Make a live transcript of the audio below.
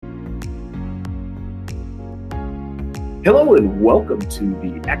Hello and welcome to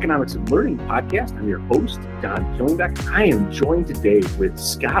the Economics of Learning podcast. I'm your host, Don Killingbeck. I am joined today with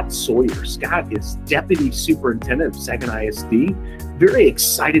Scott Sawyer. Scott is Deputy Superintendent of Saginaw ISD. Very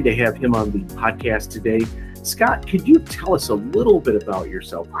excited to have him on the podcast today. Scott, could you tell us a little bit about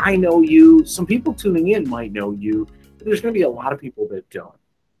yourself? I know you. Some people tuning in might know you, but there's going to be a lot of people that don't.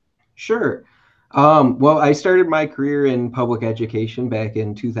 Sure. Well, I started my career in public education back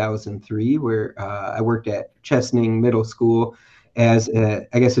in 2003, where I worked at Chesaning Middle School as,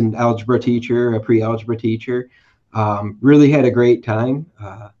 an algebra teacher, a pre-algebra teacher. Really had a great time,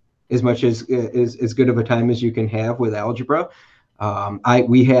 as much as good of a time as you can have with algebra.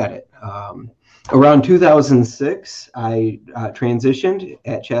 We had it. Around 2006, I transitioned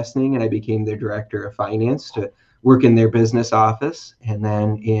at Chesaning and I became their director of finance to work in their business office. And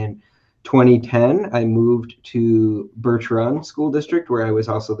then in 2010, I moved to Birch Run School District, where I was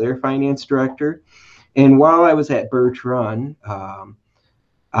also their finance director. And while I was at Birch Run,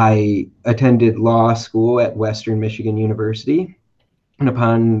 I attended law school at Western Michigan University. And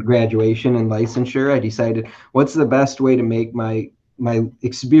upon graduation and licensure, I decided what's the best way to make my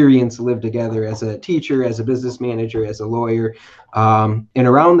experience live together as a teacher, as a business manager, as a lawyer. And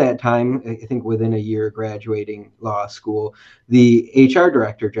around that time, I think within a year graduating law school, the HR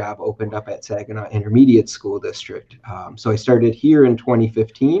director job opened up at Saginaw Intermediate School District. So I started here in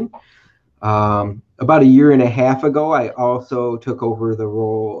 2015. About a year and a half ago, I also took over the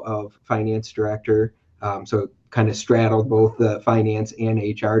role of finance director. So it kind of straddled both the finance and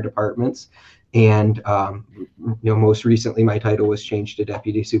HR departments. And, most recently my title was changed to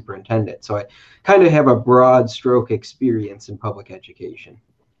deputy superintendent. So I kind of have a broad stroke experience in public education.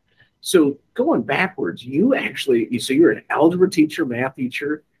 So going backwards, you're an algebra teacher, math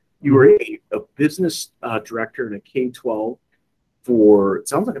teacher. You were a business director in a K-12 for, it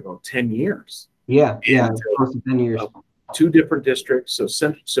sounds like about 10 years. Yeah, close to 10 years. Two different districts.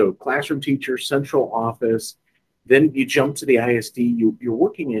 So classroom teacher, central office. Then you jump to the ISD, you're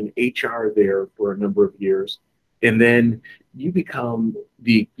working in HR there for a number of years. And then you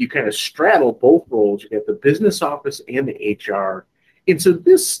kind of straddle both roles. You get the business office and the HR. And so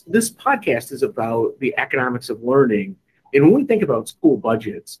this podcast is about the economics of learning. And when we think about school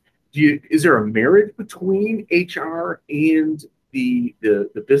budgets, is there a marriage between HR and the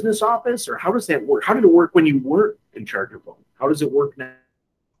business office, or how does that work? How did it work when you weren't in charge of both? How does it work now?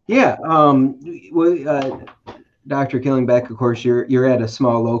 Yeah. Dr. Killingbeck, of course, you're at a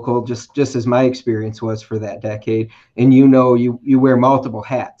small local, just as my experience was for that decade, and you wear multiple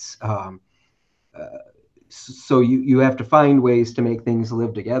hats. So you have to find ways to make things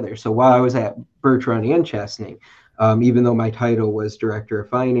live together. So while I was at Birch Run and Chesaning, even though my title was director of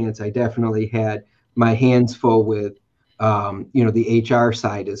finance, I definitely had my hands full with the HR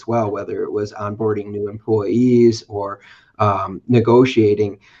side as well, whether it was onboarding new employees or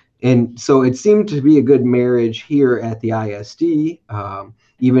negotiating. And so it seemed to be a good marriage here at the ISD,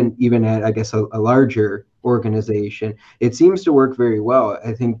 even at, I guess, a larger organization. It seems to work very well.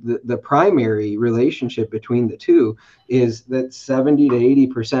 I think the primary relationship between the two is that 70 to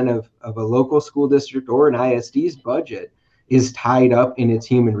 80% of a local school district or an ISD's budget is tied up in its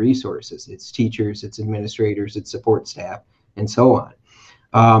human resources, its teachers, its administrators, its support staff, and so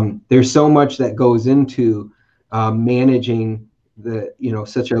on. There's so much that goes into managing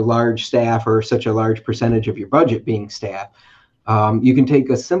such a large staff or such a large percentage of your budget being staff. You can take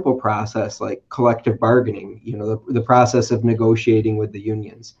a simple process like collective bargaining, the process of negotiating with the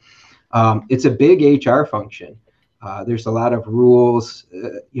unions. It's a big HR function. There's a lot of rules,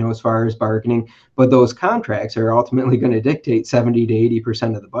 as far as bargaining, but those contracts are ultimately going to dictate 70 to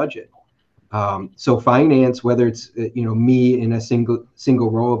 80% of the budget. So finance, whether it's me in a single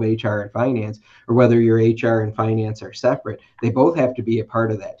role of HR and finance, or whether your HR and finance are separate, they both have to be a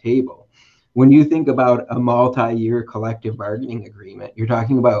part of that table. When you think about a multi-year collective bargaining agreement, you're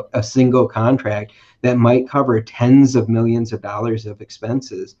talking about a single contract that might cover tens of millions of dollars of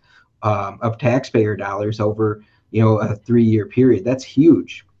expenses, of taxpayer dollars over a 3-year period. That's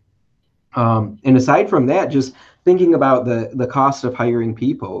huge. And aside from that, just thinking about the cost of hiring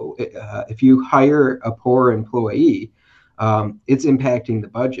people, if you hire a poor employee, it's impacting the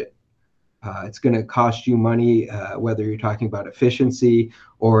budget. It's going to cost you money, whether you're talking about efficiency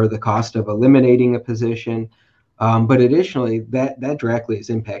or the cost of eliminating a position. But additionally, that directly is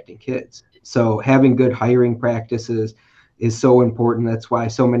impacting kids. So having good hiring practices is so important. That's why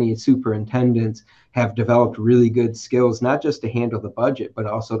so many superintendents have developed really good skills, not just to handle the budget, but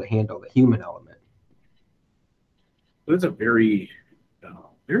also to handle the human element. That's a very,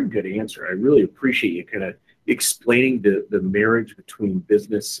 very good answer. I really appreciate you kind of explaining the marriage between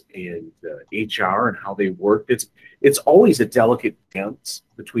business and HR and how they work. It's always a delicate dance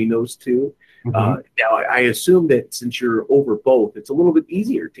between those two. Now, I assume that since you're over both, it's a little bit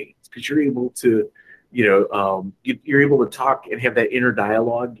easier dance because you're able to, you're able to talk and have that inner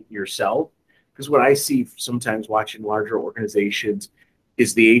dialogue yourself. Because what I see sometimes watching larger organizations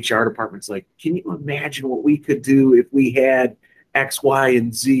is the HR department's like, can you imagine what we could do if we had X, Y,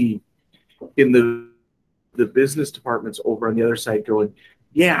 and Z? In the business departments over on the other side going,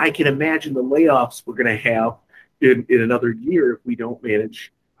 yeah, I can imagine the layoffs we're going to have in another year if we don't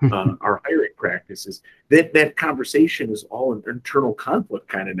manage our hiring practices. That conversation is all an internal conflict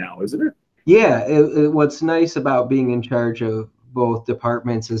kind of now, isn't it? Yeah, what's nice about being in charge of both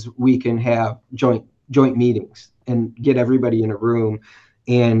departments is we can have joint meetings and get everybody in a room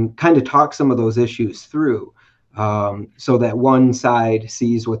and kind of talk some of those issues through, so that one side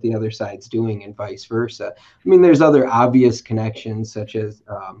sees what the other side's doing and vice versa. I mean, there's other obvious connections such as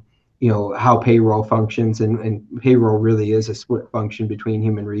how payroll functions, and payroll really is a split function between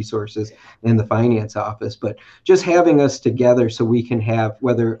human resources and the finance office. But just having us together so we can have,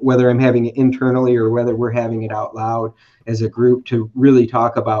 whether I'm having it internally or whether we're having it out loud as a group, to really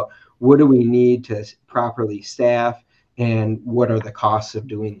talk about what do we need to properly staff and what are the costs of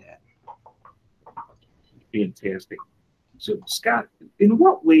doing that. Fantastic. So, Scott, in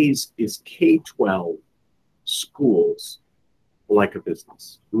what ways is K-12 schools like a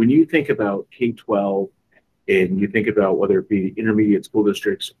business? When you think about K-12 and you think about whether it be intermediate school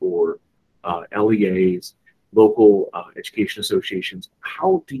districts or LEAs, local education associations,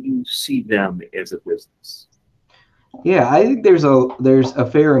 how do you see them as a business? Yeah, I think there's a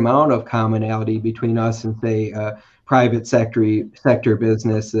fair amount of commonality between us and, say, private sector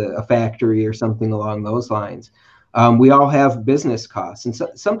business, a factory or something along those lines. We all have business costs, and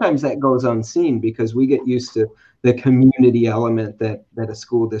sometimes that goes unseen because we get used to the community element that a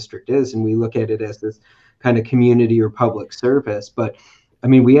school district is, and we look at it as this kind of community or public service. But I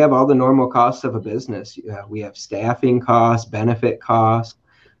mean, we have all the normal costs of a business. We have staffing costs, benefit costs,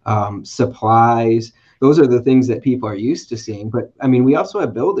 supplies. Those are the things that people are used to seeing. But I mean, we also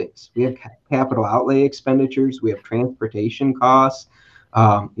have buildings. We have capital outlay expenditures. We have transportation costs.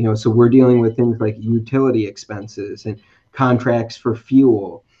 So we're dealing with things like utility expenses and contracts for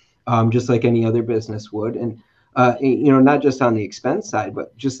fuel, just like any other business would. And not just on the expense side,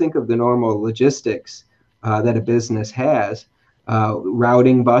 but just think of the normal logistics that a business has.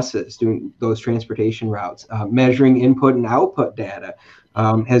 Routing buses, doing those transportation routes, measuring input and output data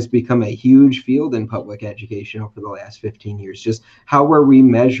has become a huge field in public education over the last 15 years. Just how are we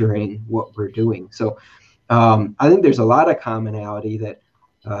measuring what we're doing? So I think there's a lot of commonality that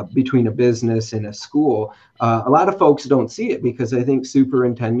between a business and a school. A lot of folks don't see it because I think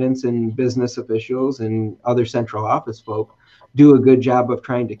superintendents and business officials and other central office folk do a good job of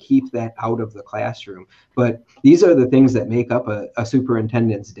trying to keep that out of the classroom. But these are the things that make up a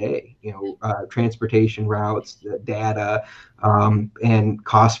superintendent's day, transportation routes, the data, and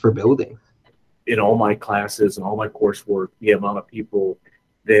cost for building. In all my classes and all my coursework, the amount of people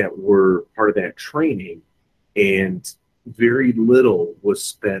that were part of that training, and very little was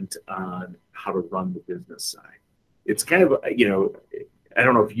spent on how to run the business side. It's kind of, I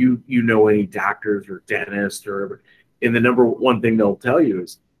don't know if you know any doctors or dentists and the number one thing they'll tell you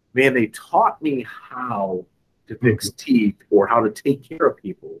is, man, they taught me how to fix teeth or how to take care of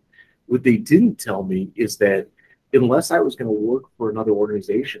people. What they didn't tell me is that unless I was going to work for another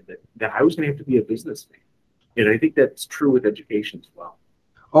organization, that I was going to have to be a businessman. And I think that's true with education as well.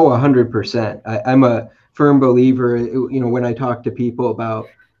 Oh, 100%. I'm a firm believer, when I talk to people about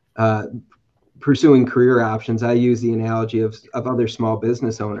pursuing career options, I use the analogy of other small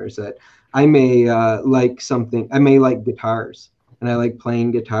business owners that I may like guitars, and I like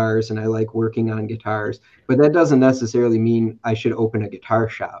playing guitars, and I like working on guitars, but that doesn't necessarily mean I should open a guitar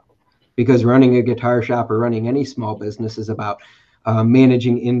shop, because running a guitar shop or running any small business is about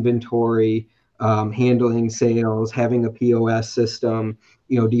managing inventory, handling sales, having a POS system,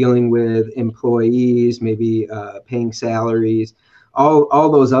 dealing with employees, maybe paying salaries,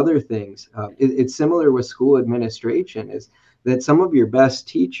 all those other things. It's similar with school administration, is that some of your best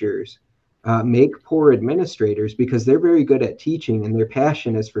teachers make poor administrators because they're very good at teaching and their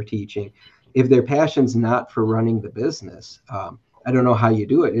passion is for teaching. If their passion's not for running the business, I don't know how you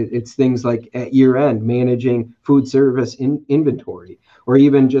do it. It's things like at year end, managing food service inventory, or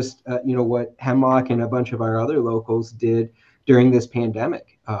even just, what Hemlock and a bunch of our other locals did during this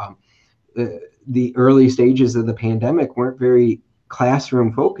pandemic. The early stages of the pandemic weren't very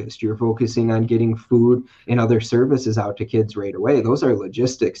classroom focused. You're focusing on getting food and other services out to kids right away. Those are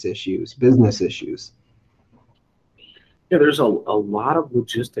logistics issues, business issues. Yeah, there's a lot of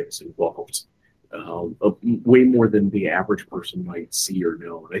logistics involved, way more than the average person might see or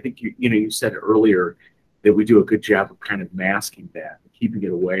know. And I think you said earlier that we do a good job of kind of masking that, keeping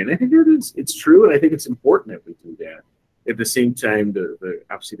it away. And I think it's true, and I think it's important that we do that. At the same time, the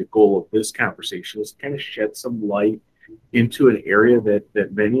obviously the goal of this conversation is to kind of shed some light into an area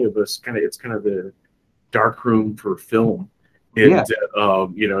that many of us it's kind of the dark room for film. Yeah.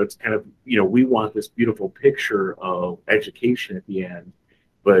 And it's kind of, we want this beautiful picture of education at the end,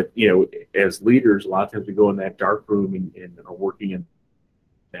 but as leaders, a lot of times we go in that dark room and are working in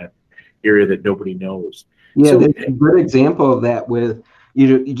that area that nobody knows. Yeah, there's a good example of that with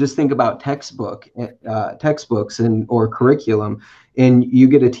you just think about textbooks and or curriculum, and you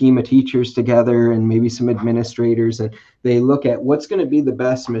get a team of teachers together and maybe some administrators, and they look at what's going to be the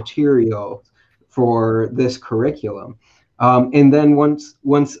best material for this curriculum. And then once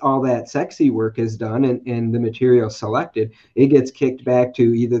all that sexy work is done and the material selected, it gets kicked back to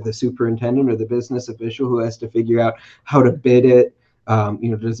either the superintendent or the business official who has to figure out how to bid it.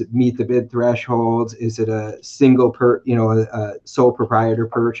 Does it meet the bid thresholds? Is it a single a sole proprietor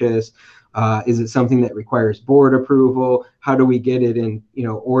purchase? Is it something that requires board approval? How do we get it in,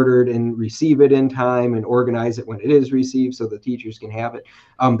 ordered and receive it in time and organize it when it is received so the teachers can have it?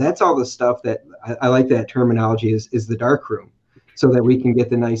 That's all the stuff that I like. That terminology is the dark room, so that we can get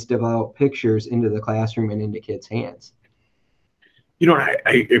the nice developed pictures into the classroom and into kids' hands.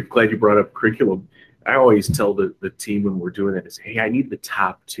 I'm glad you brought up curriculum. I always tell the team when we're doing that is, hey, I need the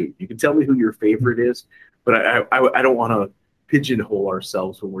top two. You can tell me who your favorite is, but I don't want to pigeonhole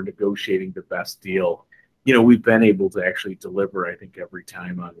ourselves when we're negotiating the best deal. We've been able to actually deliver, I think, every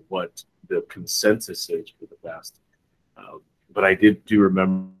time on what the consensus is for the best. But I do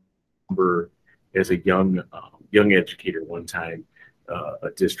remember as a young educator one time,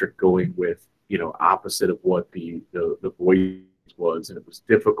 a district going with, opposite of what the voice was, and it was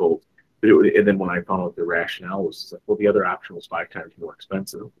difficult. And then when I found out the rationale was like, well, the other option was 5 times more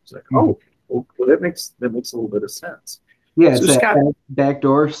expensive. It's like, oh, well, that makes a little bit of sense. Yeah, it's that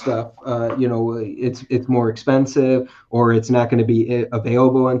backdoor stuff. It's more expensive, or it's not going to be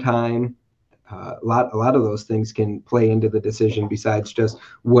available in time. A lot of those things can play into the decision. Besides just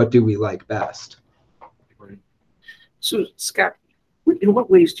what do we like best. Right. So, Scott, in what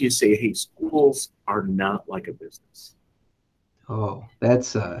ways do you say, hey, schools are not like a business? Oh,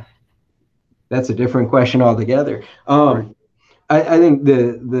 that's a different question altogether. Right. I think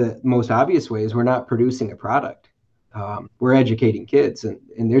the most obvious way is we're not producing a product. We're educating kids,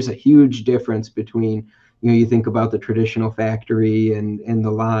 and there's a huge difference between, you think about the traditional factory and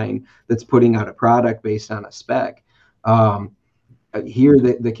the line that's putting out a product based on a spec. Here,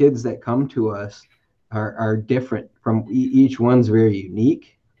 the kids that come to us are different from each one's very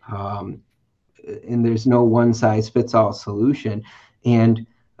unique. And there's no one size fits all solution. And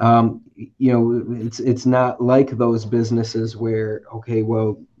it's not like those businesses where, okay,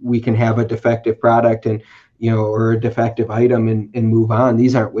 well, we can have a defective product and, or a defective item and move on.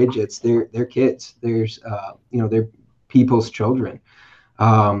 These aren't widgets. They're kids. They're people's children.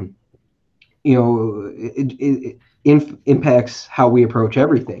 It impacts how we approach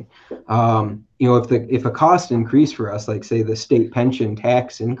everything. If a cost increase for us, like say the state pension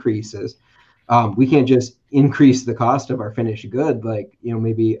tax increases, we can't just increase the cost of our finished good like,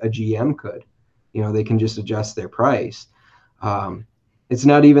 maybe a GM could. They can just adjust their price. It's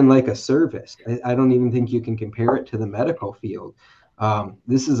not even like a service. I don't even think you can compare it to the medical field.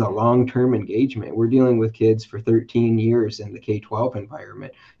 This is a long-term engagement. We're dealing with kids for 13 years in the K-12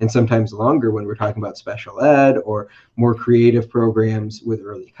 environment, and sometimes longer when we're talking about special ed or more creative programs with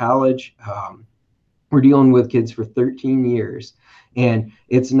early college. We're dealing with kids for 13 years. And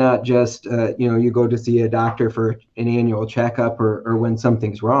it's not just, you go to see a doctor for an annual checkup or when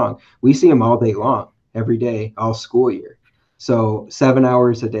something's wrong. We see them all day long, every day, all school year. So 7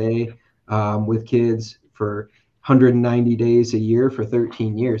 hours a day with kids for 190 days a year for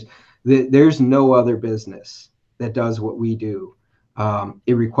 13 years. There's no other business that does what we do.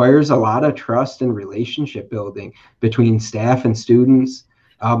 It requires a lot of trust and relationship building between staff and students,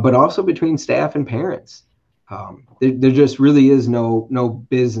 but also between staff and parents. There just really is no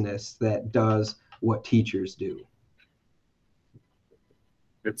business that does what teachers do.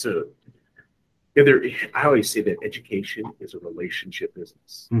 I always say that education is a relationship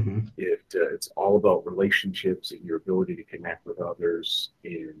business. Mm-hmm. It's all about relationships and your ability to connect with others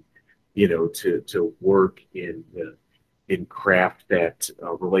and, to work in craft that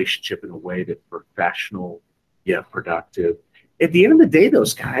relationship in a way that's professional, yet productive. At the end of the day, though,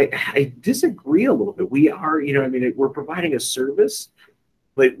 Scott, I disagree a little bit. We are, we're providing a service,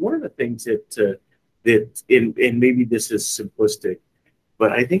 but one of the things that that, and maybe this is simplistic,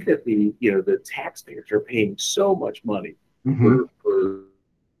 but I think that the taxpayers are paying so much money Mm-hmm. for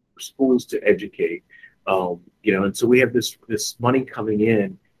schools to educate, and so we have this money coming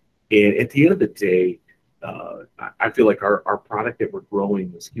in, and at the end of the day, I feel like our product that we're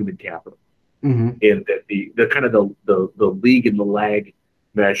growing is human capital, Mm-hmm. and that the kind of the league and the lag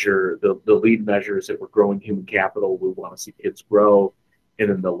measure, the lead measure is that we're growing human capital. We want to see kids grow, and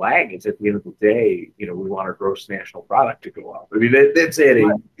then the lag is at the end of the day, we want our gross national product to go up. I mean, that's at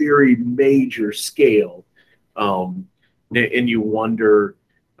a very major scale, and you wonder,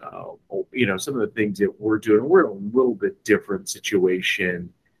 some of the things that we're doing. We're in a little bit different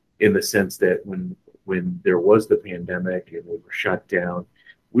situation in the sense that when there was the pandemic and we were shut down,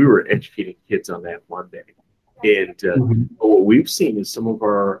 we were educating kids on that Monday. And Mm-hmm. what we've seen is some of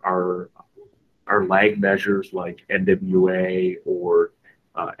our lag measures like NWA or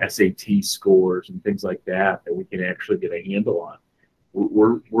SAT scores and things like that we can actually get a handle on.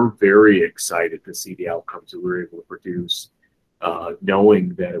 We're very excited to see the outcomes that we were able to produce,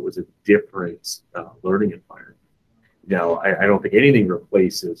 knowing that it was a different learning environment. Now, I don't think anything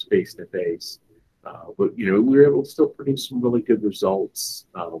replaces face to face, but we were able to still produce some really good results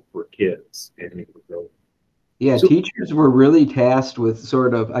for kids and able to grow. Yeah, So teachers were really tasked with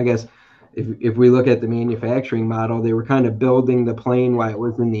sort of, I guess, if we look at the manufacturing model, they were kind of building the plane while it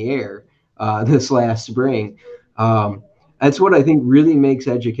was in the air this last spring. Um, that's what I think really makes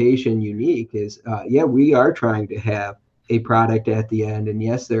education unique is, yeah, we are trying to have a product at the end. And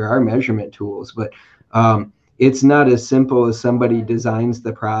yes, there are measurement tools, but it's not as simple as somebody designs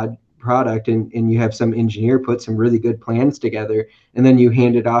the product and you have some engineer put some really good plans together and then you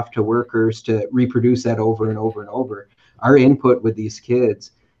hand it off to workers to reproduce that over and over and over. Our input with these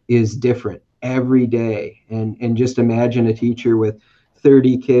kids is different every day. And just imagine a teacher with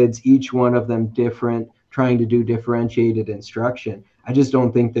 30 kids, each one of them different, trying to do differentiated instruction. I just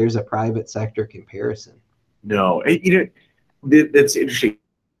don't think there's a private sector comparison. no, that's interesting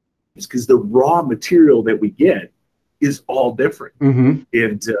because the raw material that we get is all different. Mm-hmm.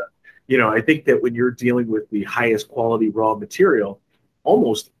 And I think that when you're dealing with the highest quality raw material,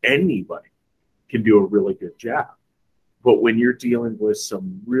 almost anybody can do a really good job. But when you're dealing with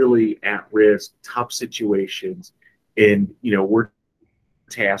some really at-risk, tough situations, and we're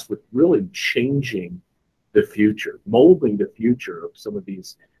tasked with really changing the future, molding the future of some of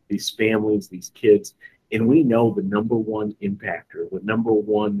these families, these kids, and we know the number one impactor, the number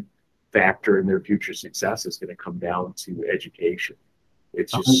one factor in their future success is going to come down to education.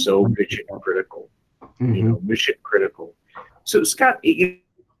 It's just so mission critical, Mm-hmm. mission critical. So, Scott,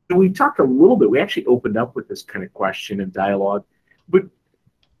 we talked a little bit. We actually opened up with this kind of question and dialogue, but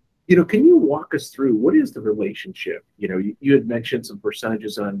can you walk us through what is the relationship? You had mentioned some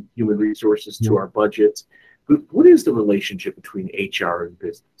percentages on human resources to our budgets, but what is the relationship between HR and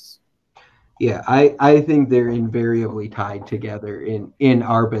business? Yeah, I think they're invariably tied together in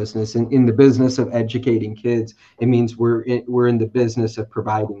our business. And in the business of educating kids, it means we're in the business of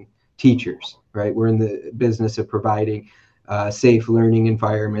providing teachers, right? We're in the business of providing safe learning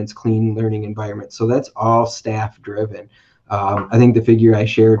environments, clean learning environments. So that's all staff driven. I think the figure I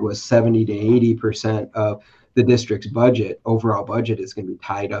shared was 70 to 80% of the district's overall budget is going to be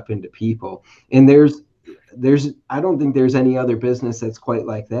tied up into people. And I don't think there's any other business that's quite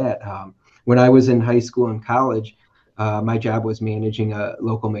like that. When I was in high school and college, my job was managing a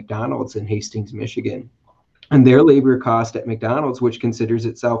local McDonald's in Hastings, Michigan. And their labor cost at McDonald's, which considers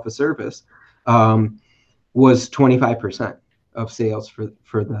itself a service, was 25% of sales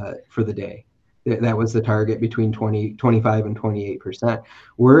for the day. That was the target between 25 and 28%.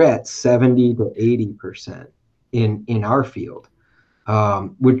 We're at 70 to 80% in our field,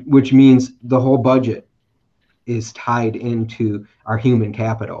 which means the whole budget is tied into our human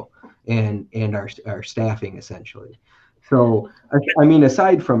capital and our staffing essentially. So, I mean,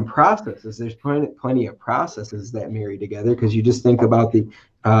 aside from processes, there's plenty of processes that marry together because you just think about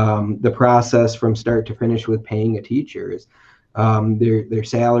the process from start to finish with paying a teacher is their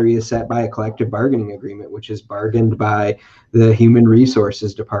salary is set by a collective bargaining agreement, which is bargained by the human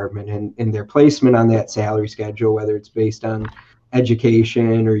resources department, and their placement on that salary schedule, whether it's based on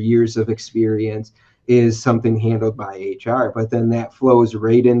education or years of experience, is something handled by HR. But then that flows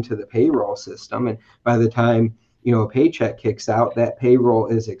right into the payroll system, and by the time a paycheck kicks out, that payroll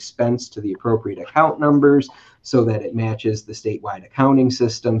is expensed to the appropriate account numbers so that it matches the statewide accounting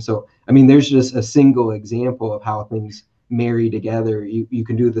system. So, I mean, there's just a single example of how things marry together. You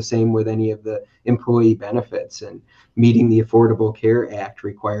can do the same with any of the employee benefits and meeting the Affordable Care Act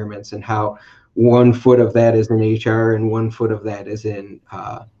requirements and how one foot of that is in HR and one foot of that is in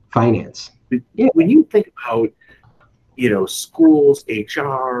finance. Yeah. When you think about, schools,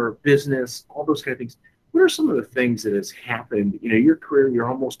 HR, business, all those kind of things, what are some of the things that has happened? Your career, you're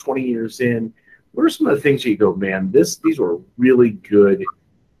almost 20 years in. What are some of the things that you go, man, these were really good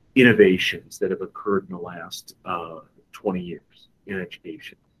innovations that have occurred in the last 20 years in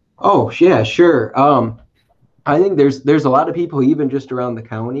education? Oh, yeah, sure. I think there's a lot of people even just around the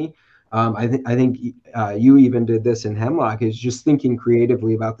county. I think you even did this in Hemlock, is just thinking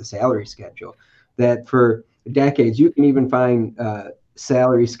creatively about the salary schedule. That for decades you can even find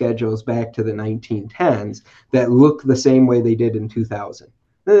salary schedules back to the 1910s that look the same way they did in 2000.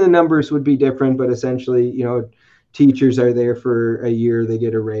 The numbers would be different, but essentially, teachers are there for a year, they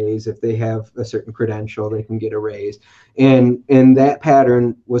get a raise. If they have a certain credential, they can get a raise. And that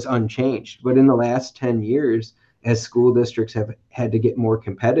pattern was unchanged. But in the last 10 years, as school districts have had to get more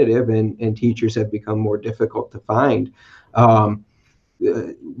competitive and teachers have become more difficult to find,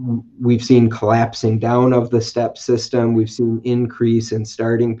 we've seen collapsing down of the step system. We've seen increase in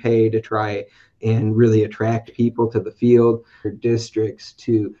starting pay to try and really attract people to the field for districts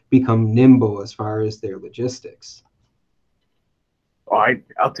to become nimble as far as their logistics.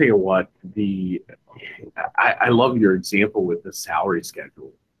 I'll tell you what, I love your example with the salary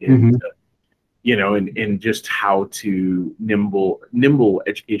schedule, and and just how to nimble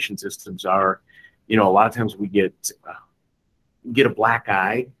education systems are. A lot of times we get a black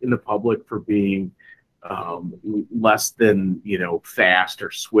eye in the public for being less than fast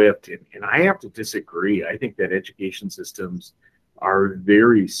or swift, and I have to disagree. I think that education systems are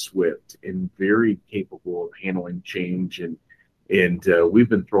very swift and very capable of handling change, and we've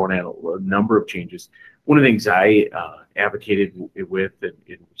been throwing out a number of changes. One of the things I advocated with, and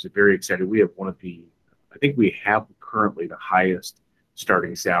was very excited, I think we have currently the highest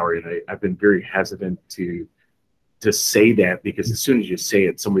starting salary, and I've been very hesitant to say that, because as soon as you say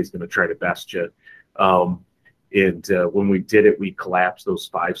it, somebody's going to try to best you. When we did it, we collapsed those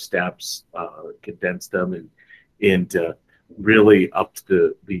 5 steps, condensed them, and really upped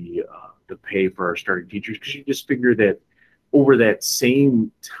the pay for our starting teachers, because you just figure that over that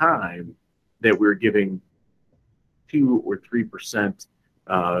same time that we're giving 2 or 3%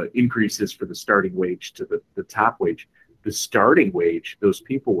 increases for the starting wage to the top wage, the starting wage, those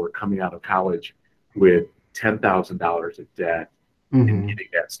people were coming out of college with $10,000 of debt and getting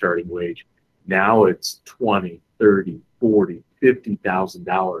that starting wage. Now it's $20, $30, $40,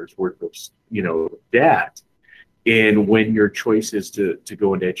 $50,000 worth of debt. And when your choice is to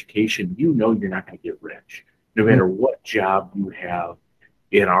go into education, you're not going to get rich. No matter what job you have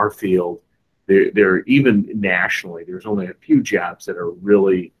in our field, there even nationally, there's only a few jobs that are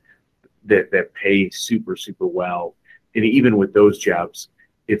really that pay super, super well. And even with those jobs,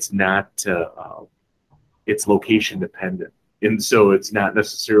 it's not it's location dependent, and so it's not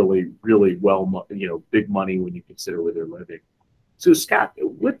necessarily really big money when you consider where they're living. So Scott,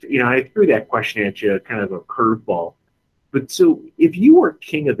 I threw that question at you, kind of a curveball, but so if you were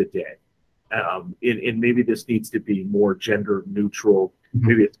king of the day, and maybe this needs to be more gender neutral,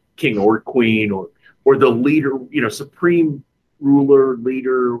 maybe it's king or queen or the leader, supreme ruler,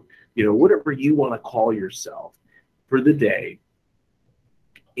 leader, whatever you want to call yourself for the day,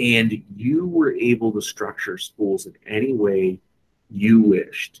 and you were able to structure schools in any way you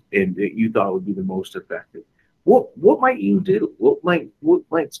wished and that you thought would be the most effective, what might you do? What might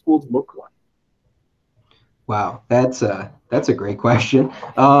schools look like? Wow, that's a great question.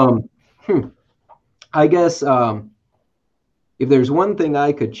 I guess if there's one thing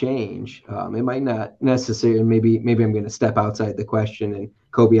I could change, it might not necessarily. Maybe I'm going to step outside the question and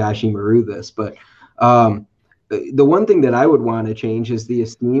Kobayashi Maru this, but the one thing that I would want to change is the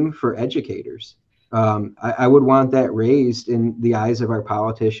esteem for educators. I would want that raised in the eyes of our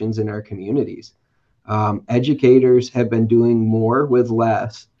politicians and our communities. Educators have been doing more with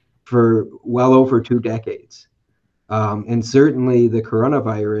less for well over 2 decades. And certainly the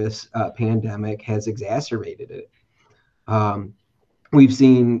coronavirus pandemic has exacerbated it. We've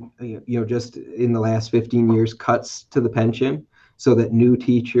seen, just in the last 15 years, cuts to the pension so that new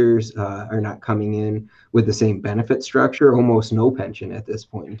teachers are not coming in with the same benefit structure, almost no pension at this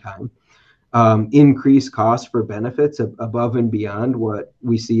point in time. Increased costs for benefits above and beyond what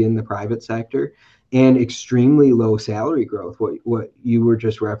we see in the private sector, and extremely low salary growth. What you were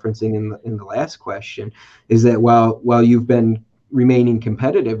just referencing in the last question is that while you've been remaining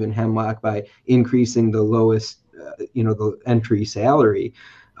competitive in Hemlock by increasing the lowest, the entry salary,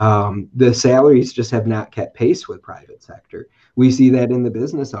 the salaries just have not kept pace with private sector. We see that in the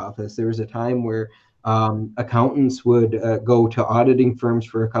business office. There was a time where Accountants would go to auditing firms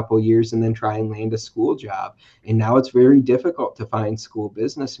for a couple of years and then try and land a school job. And now it's very difficult to find school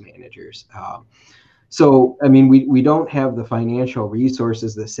business managers. So, I mean, we don't have the financial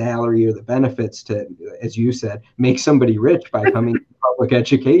resources, the salary, or the benefits to, as you said, make somebody rich by coming to public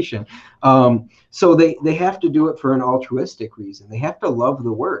education. So they have to do it for an altruistic reason. They have to love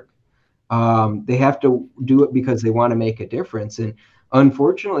the work. They have to do it because they want to make a difference. And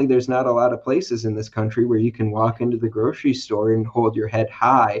unfortunately, there's not a lot of places in this country where you can walk into the grocery store and hold your head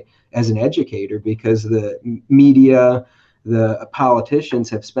high as an educator, because the media, the politicians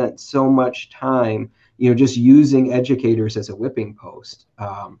have spent so much time, just using educators as a whipping post.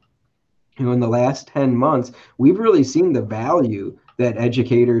 In the last 10 months, we've really seen the value that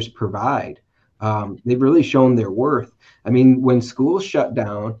educators provide. They've really shown their worth. I mean, when schools shut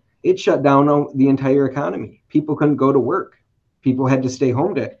down, it shut down the entire economy. People couldn't go to work. People had to stay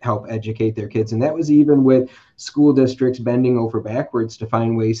home to help educate their kids. And that was even with school districts bending over backwards to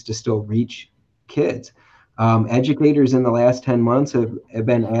find ways to still reach kids. Educators in the last 10 months have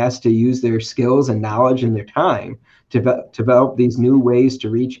been asked to use their skills and knowledge and their time to develop these new ways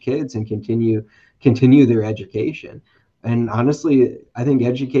to reach kids and continue their education. And honestly, I think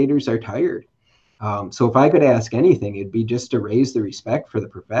educators are tired. So if I could ask anything, it'd be just to raise the respect for the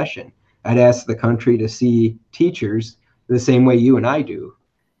profession. I'd ask the country to see teachers the same way you and I do.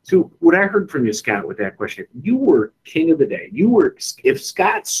 So what I heard from you, Scott, with that question, you were king of the day. If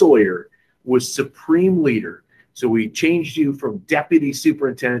Scott Sawyer was supreme leader, so we changed you from deputy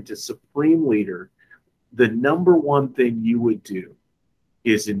superintendent to supreme leader, the number one thing you would do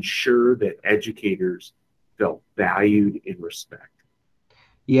is ensure that educators felt valued and respected.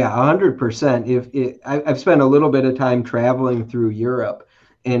 Yeah, 100%. I've spent a little bit of time traveling through Europe,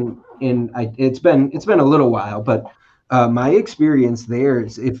 and it's been a little while, but my experience there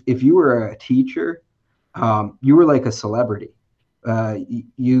is if you were a teacher, you were like a celebrity.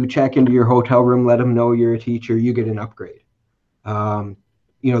 You check into your hotel room, let them know you're a teacher, you get an upgrade.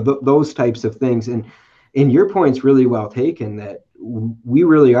 Those types of things. And your point's really well taken, that we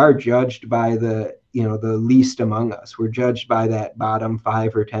really are judged by the least among us. We're judged by that bottom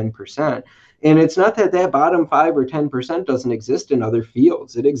 5 or 10%. And it's not that bottom 5 or 10% doesn't exist in other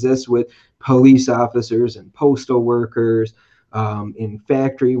fields. It exists with police officers and postal workers, in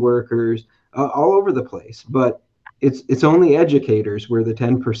factory workers, all over the place. But it's only educators where the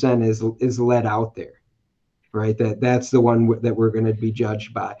 10% is let out there, right? That's the one that we're going to be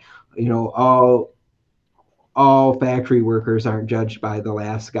judged by. All factory workers aren't judged by the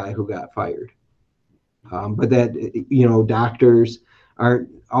last guy who got fired. But that, doctors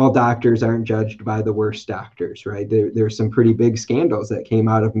aren't judged by the worst doctors, right? There's some pretty big scandals that came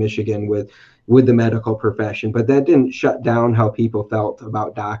out of Michigan with the medical profession, but that didn't shut down how people felt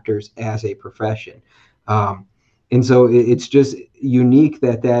about doctors as a profession. And so it's just unique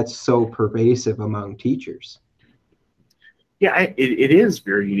that that's so pervasive among teachers. Yeah, it is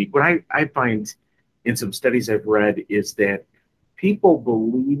very unique. What I find in some studies I've read is that people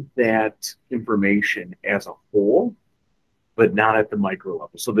believe that information as a whole, but not at the micro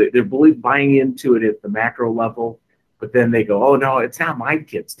level. So they're buying into it at the macro level, but then they go, oh, no, it's not my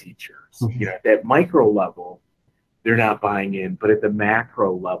kid's teachers. Mm-hmm. At that micro level, they're not buying in, but at the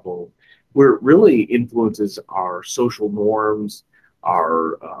macro level, where it really influences our social norms,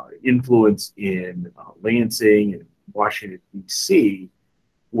 our influence in Lansing and Washington, D.C.,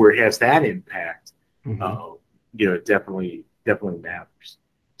 where it has that impact, Mm-hmm. It definitely matters.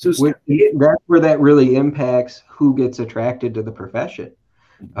 So that's where that really impacts who gets attracted to the profession.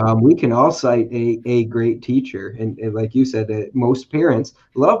 We can all cite a great teacher, and like you said, that most parents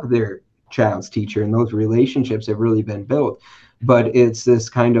love their child's teacher, and those relationships have really been built. But it's this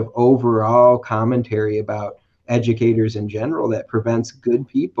kind of overall commentary about educators in general that prevents good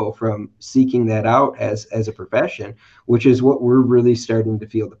people from seeking that out as a profession, which is what we're really starting to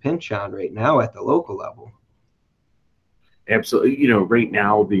feel the pinch on right now at the local level. Absolutely. Right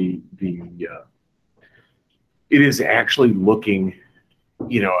now it is actually looking,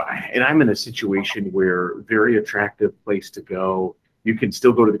 and I'm in a situation where very attractive place to go. You can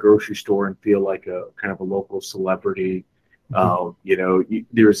still go to the grocery store and feel like a kind of a local celebrity.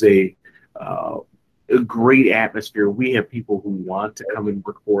 There's a great atmosphere. We have people who want to come and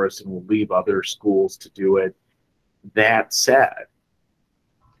work for us and will leave other schools to do it. That said,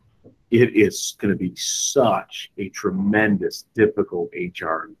 it is going to be such a tremendous, difficult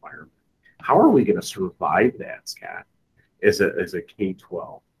HR environment. How are we going to survive that, Scott, as a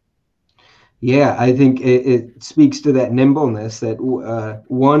K-12? Yeah, I think it speaks to that nimbleness that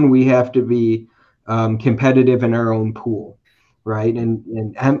one, we have to be competitive in our own pool. right?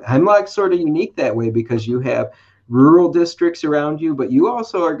 And Hemlock's sort of unique that way because you have rural districts around you, but you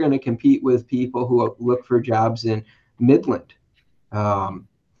also are going to compete with people who look for jobs in Midland. Um,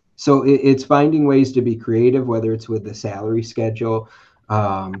 so it's finding ways to be creative, whether it's with the salary schedule,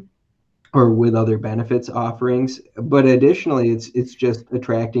 um, or with other benefits offerings. But additionally, it's just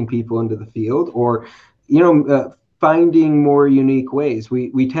attracting people into the field, or finding more unique ways.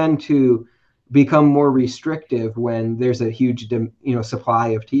 We tend to become more restrictive when there's a huge supply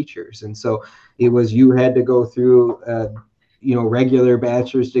of teachers, and so it was you had to go through regular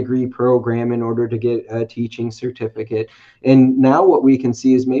bachelor's degree program in order to get a teaching certificate. And now what we can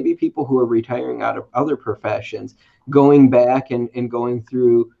see is maybe people who are retiring out of other professions going back and going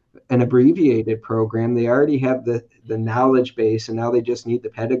through an abbreviated program. They already have the knowledge base, and now they just need the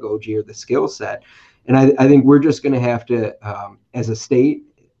pedagogy or the skill set. And I think we're just going to have to, as a state,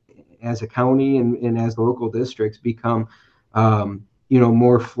 as a county, and as local districts, become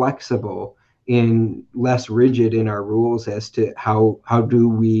more flexible and less rigid in our rules as to how do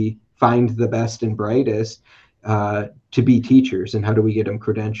we find the best and brightest to be teachers, and how do we get them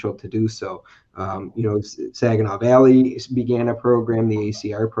credentialed to do so. Saginaw Valley began a program, the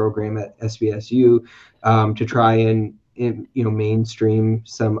ACR program at SVSU, to try and mainstream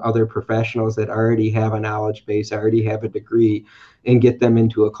some other professionals that already have a knowledge base, already have a degree, and get them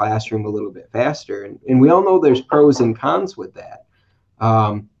into a classroom a little bit faster. And we all know there's pros and cons with that.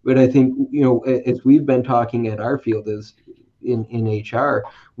 But I think, as we've been talking at our field is in HR,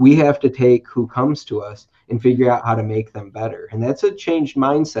 we have to take who comes to us and figure out how to make them better. And that's a changed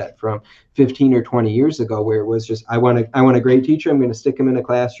mindset from 15 or 20 years ago, where it was just, I want a great teacher. I'm going to stick them in a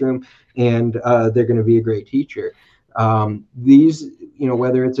classroom, and they're going to be a great teacher. These,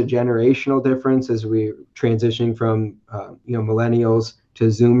 whether it's a generational difference as we're transitioning from, millennials to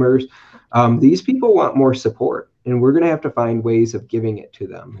Zoomers, these people want more support, and we're going to have to find ways of giving it to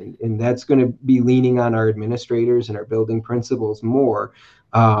them. And that's going to be leaning on our administrators and our building principals more.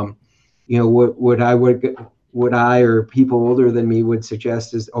 What I or people older than me would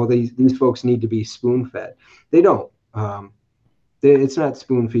suggest is, these folks need to be spoon fed. They don't. It's not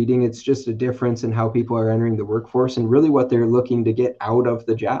spoon feeding. It's just a difference in how people are entering the workforce and really what they're looking to get out of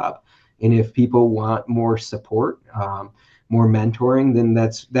the job. And if people want more support, more mentoring, then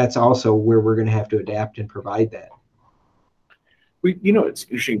that's also where we're going to have to adapt and provide that. It's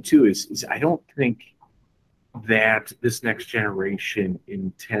interesting too is I don't think that this next generation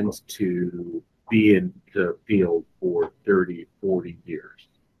intends to be in the field for 30, 40 years.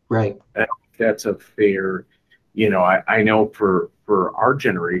 Right. That's a fair, I know for our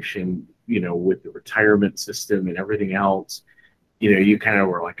generation, with the retirement system and everything else, you kind of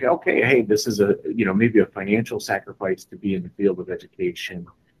were like, okay, hey, this is maybe a financial sacrifice to be in the field of education,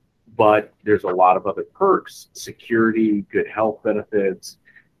 but there's a lot of other perks, security, good health benefits,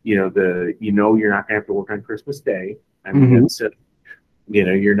 you're not going to have to work on Christmas Day. I mean, that's it.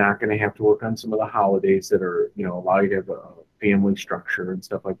 You're not going to have to work on some of the holidays that are, allow you to have a family structure and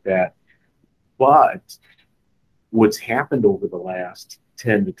stuff like that. But what's happened over the last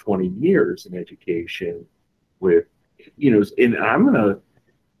 10 to 20 years in education with, and I'm going to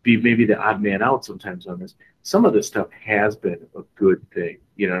be maybe the odd man out sometimes on this, some of this stuff has been a good thing,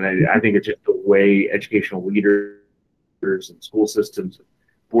 and I think it's just the way educational leaders and school systems,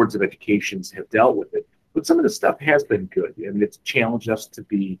 boards of education have dealt with it. But some of the stuff has been good. I mean, it's challenged us to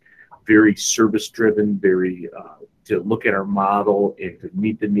be very service-driven, very to look at our model and to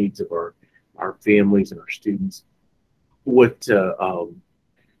meet the needs of our families and our students. But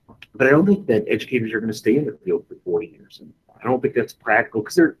I don't think that educators are going to stay in the field for 40 years. And I don't think that's practical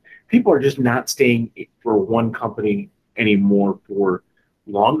because people are just not staying for one company anymore for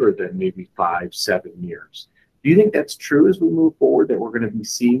longer than maybe 5-7 years. Do you think that's true as we move forward, that we're going to be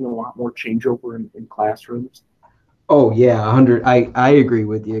seeing a lot more changeover in classrooms? Oh yeah, 100. I agree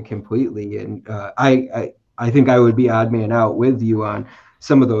with you completely, and I think I would be odd man out with you on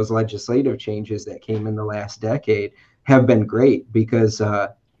some of those legislative changes that came in the last decade have been great because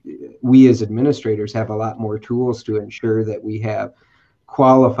we as administrators have a lot more tools to ensure that we have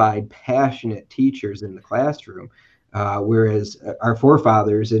qualified, passionate teachers in the classroom. Whereas our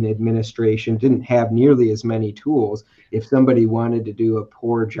forefathers in administration didn't have nearly as many tools. If somebody wanted to do a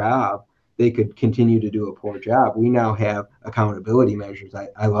poor job, they could continue to do a poor job. We now have accountability measures.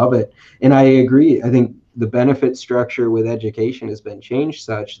 I love it. And I agree. I think the benefit structure with education has been changed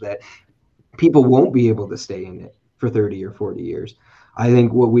such that people won't be able to stay in it for 30 or 40 years. I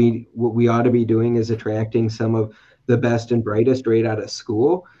think what we ought to be doing is attracting some of the best and brightest right out of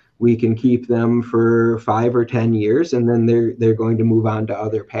school. We can keep them for 5 or 10 years, and then they're going to move on to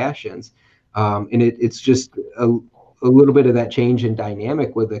other passions. And it's just a little bit of that change in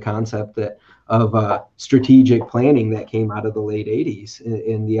dynamic with the concept of strategic planning that came out of the late 80s,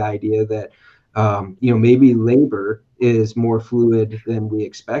 in the idea that maybe labor is more fluid than we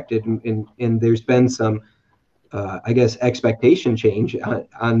expected, and there's been some I guess expectation change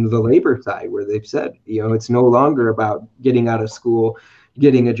on the labor side, where they've said, it's no longer about getting out of school,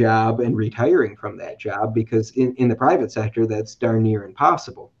 getting a job, and retiring from that job, because in the private sector, that's darn near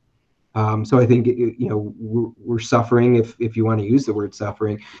impossible. So I think, we're suffering, if you want to use the word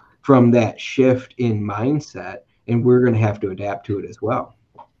suffering, from that shift in mindset, and we're going to have to adapt to it as well.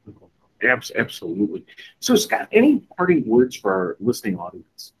 Absolutely. So, Scott, any parting words for our listening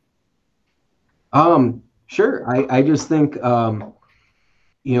audience? Sure. I just think,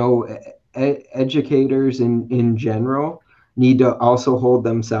 educators in general need to also hold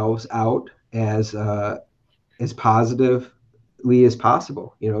themselves out as positively as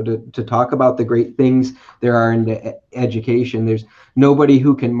possible, to talk about the great things there are in education. There's nobody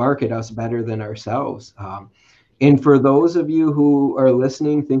who can market us better than ourselves. And for those of you who are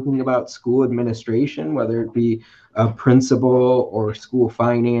listening, thinking about school administration, whether it be a principal or school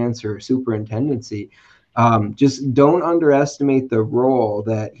finance or superintendency, just don't underestimate the role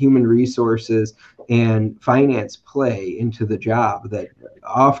that human resources and finance play into the job. That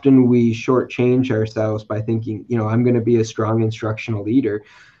often we shortchange ourselves by thinking, I'm going to be a strong instructional leader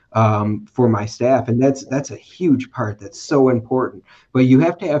for my staff, and that's a huge part. That's so important. But you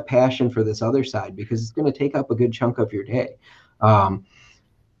have to have passion for this other side, because it's going to take up a good chunk of your day.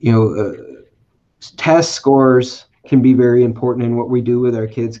 Test scores can be very important, and what we do with our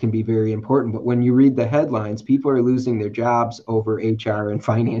kids can be very important. But when you read the headlines, people are losing their jobs over HR and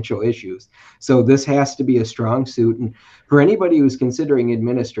financial issues. So this has to be a strong suit. And for anybody who's considering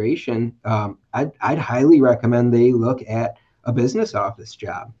administration, I'd highly recommend they look at a business office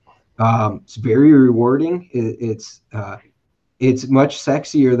job. It's very rewarding. It's much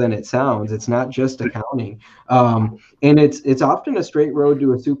sexier than it sounds. It's not just accounting. And it's often a straight road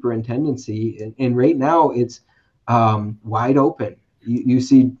to a superintendency. And right now it's wide open. You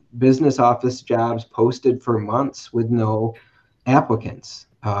see business office jobs posted for months with no applicants.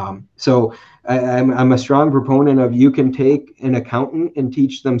 So I'm a strong proponent of, you can take an accountant and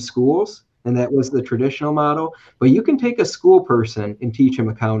teach them schools, and that was the traditional model, but you can take a school person and teach them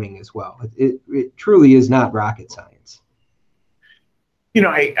accounting as well. It truly is not rocket science.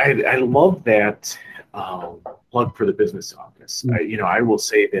 I love that plug for the business office. I will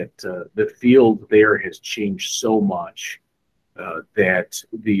say that the field there has changed so much that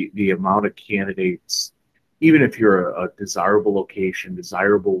the amount of candidates, even if you're a desirable location,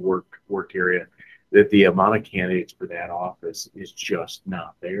 desirable work area, that the amount of candidates for that office is just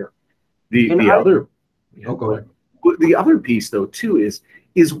not there. The other piece, though, too,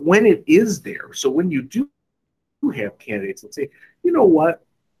 is when it is there. So when you do have candidates that say, you know what,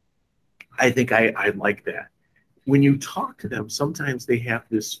 I think I like that. When you talk to them, sometimes they have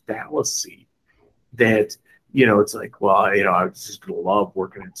this fallacy that, it's like, well, I was just going to love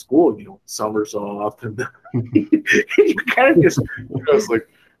working in school, summer's off. And you kind of just, it's like,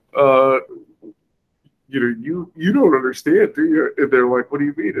 you don't understand, do you? And they're like, what do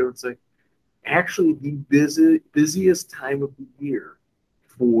you mean? And it's like, actually, the busiest time of the year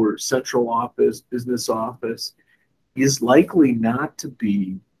for central office, business office, is likely not to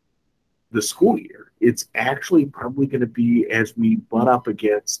be the school year. It's actually probably going to be as we butt up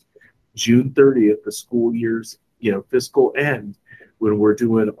against June 30th, the school year's, fiscal end, when we're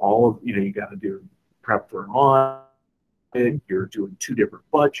doing all of, you got to do prep for an audit, you're doing 2 different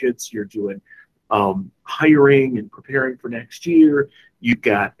budgets, you're doing hiring and preparing for next year. You've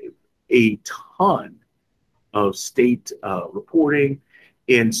got a ton of state reporting.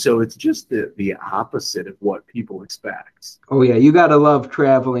 And so it's just the opposite of what people expect. Oh, yeah. You got to love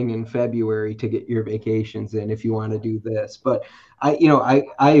traveling in February to get your vacations in if you want to do this. But I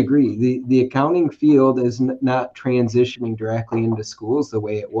agree. The accounting field is not transitioning directly into schools the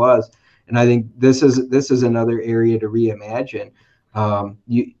way it was. And I think this is another area to reimagine.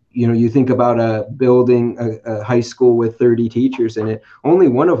 You think about a building, a high school with 30 teachers in it, only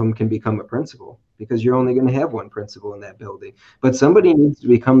one of them can become a principal, because you're only going to have one principal in that building. But somebody needs to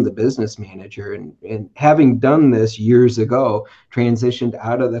become the business manager. And having done this years ago, transitioned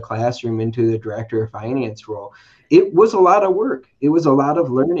out of the classroom into the director of finance role, it was a lot of work. It was a lot of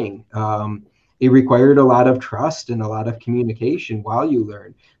learning. It required a lot of trust and a lot of communication while you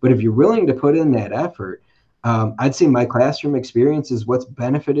learn. But if you're willing to put in that effort, I'd say my classroom experience is what's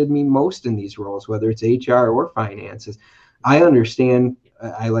benefited me most in these roles, whether it's HR or finances. I understand,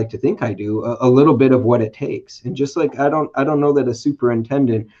 I like to think I do, a little bit of what it takes. And just like I don't know that a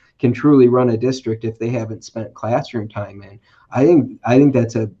superintendent can truly run a district if they haven't spent classroom time in. I think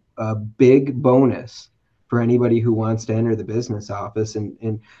that's a big bonus for anybody who wants to enter the business office,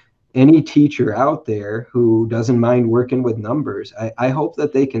 and any teacher out there who doesn't mind working with numbers. I hope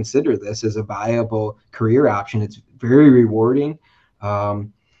that they consider this as a viable career option. It's very rewarding.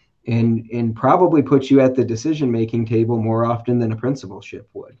 And probably puts you at the decision-making table more often than a principalship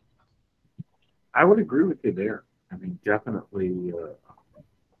would. I would agree with you there. I mean, definitely,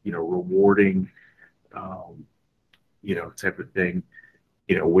 rewarding, type of thing.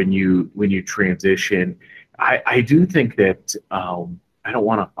 When you transition, I do think that I don't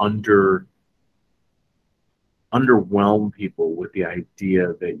want to underwhelm people with the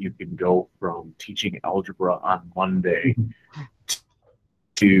idea that you can go from teaching algebra on Monday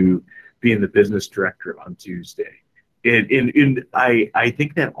to being the business director on Tuesday. And I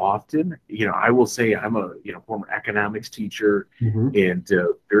think that often, I will say I'm a former economics teacher and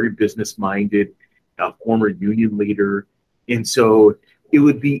very business minded, former union leader, and so it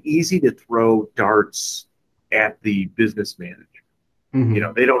would be easy to throw darts at the business manager.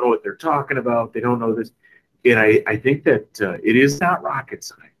 They don't know what they're talking about. They don't know this, and I think that it is not rocket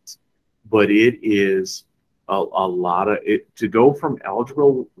science, but it is a lot of it to go from algebra,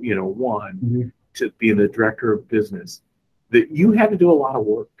 one to being the director of business, that you had to do a lot of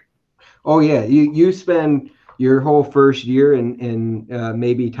work. Oh yeah, you spend your whole first year and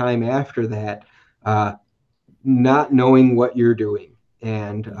maybe time after that not knowing what you're doing.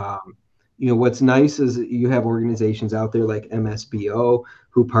 And what's nice is you have organizations out there like MSBO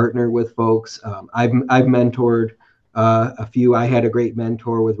who partner with folks. I've mentored a few. I had a great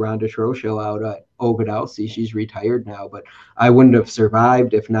mentor with Rhonda Troschel out at Ogadalsi. She's retired now, but I wouldn't have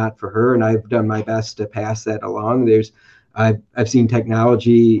survived if not for her. And I've done my best to pass that along. I've seen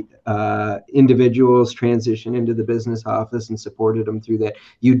technology individuals transition into the business office and supported them through that.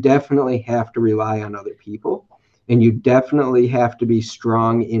 You definitely have to rely on other people, and you definitely have to be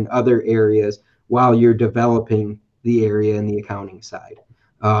strong in other areas while you're developing the area in the accounting side.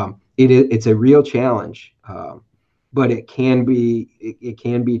 It's a real challenge, but it can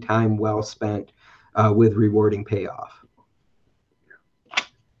be time well spent with rewarding payoff.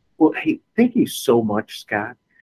 Well, hey, thank you so much, Scott.